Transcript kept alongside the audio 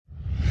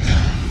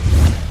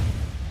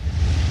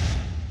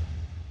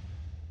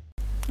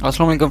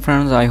Assalamualaikum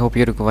friends, I hope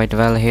you're quite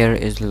well. Here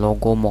is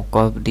logo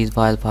mockup. This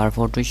file for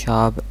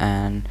Photoshop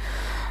and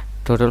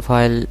total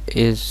file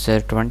is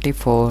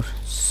 24,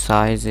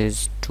 size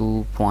is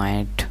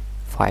 2.5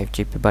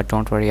 GB, but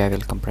don't worry, I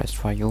will compress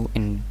for you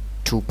in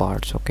two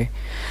parts. Okay,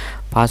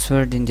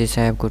 password in this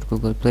app, go to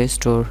Google Play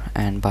Store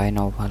and buy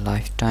now for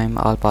lifetime.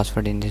 All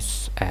password in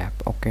this app.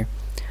 Okay,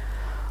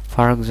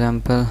 for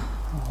example,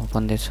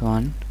 open this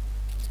one.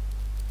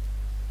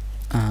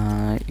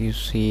 You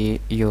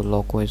see your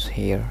logo is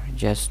here.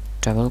 Just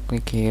double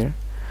click here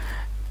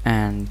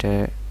and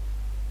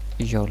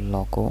your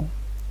logo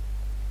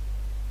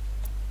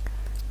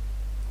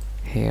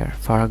here.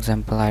 For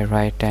example, I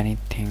write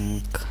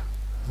anything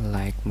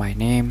like my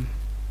name,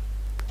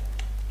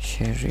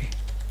 Sheri,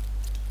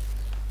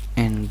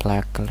 in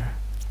black color.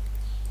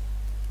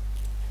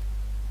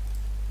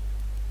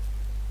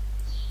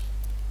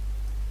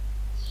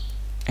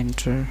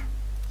 Enter,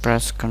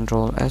 press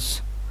Ctrl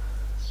S.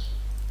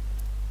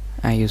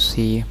 You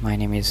see my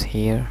name is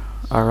here,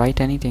 or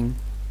write anything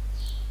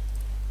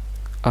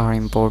or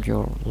import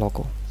your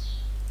logo.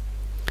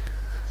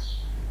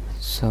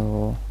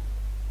 So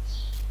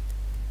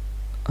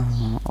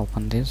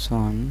open this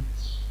one,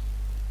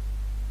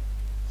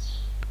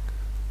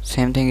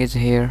 same thing is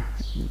here,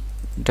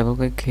 double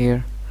click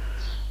here,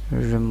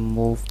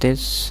 remove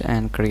this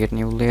and create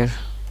new layer,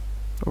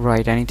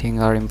 write anything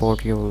or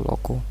import your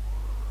logo,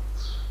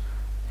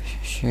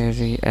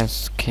 Sheri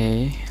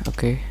SK.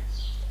 okay,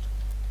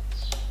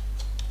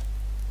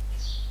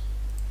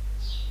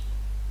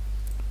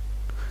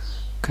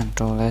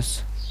 Ctrl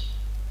S,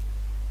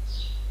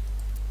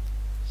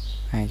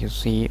 and you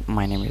see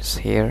my name is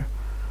here,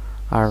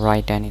 or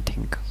write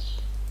anything.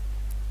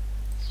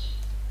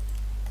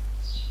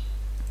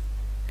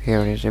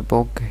 Here is a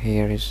book,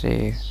 here is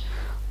a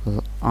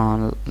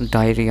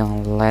diary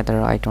on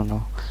leather. I don't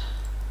know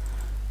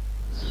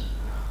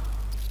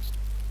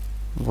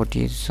what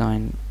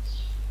design.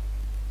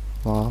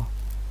 Wow,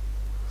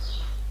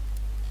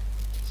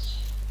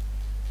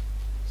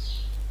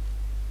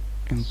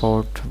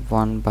 import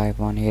one by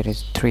one. Here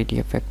is 3D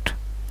effect,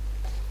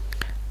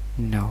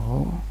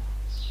 no,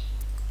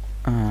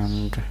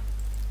 and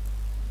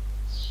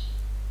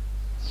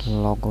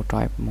logo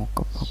type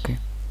mockup. Okay,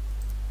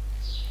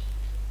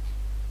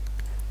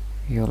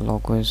 your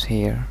logo is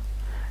here,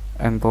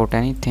 import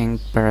anything,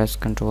 press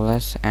Ctrl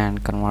S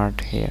and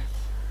convert here.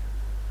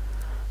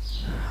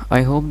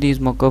 I hope these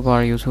mockup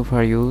are useful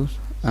for you.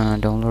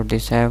 Download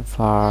this app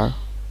for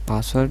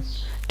password.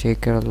 Take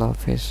care, Allah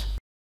Hafiz.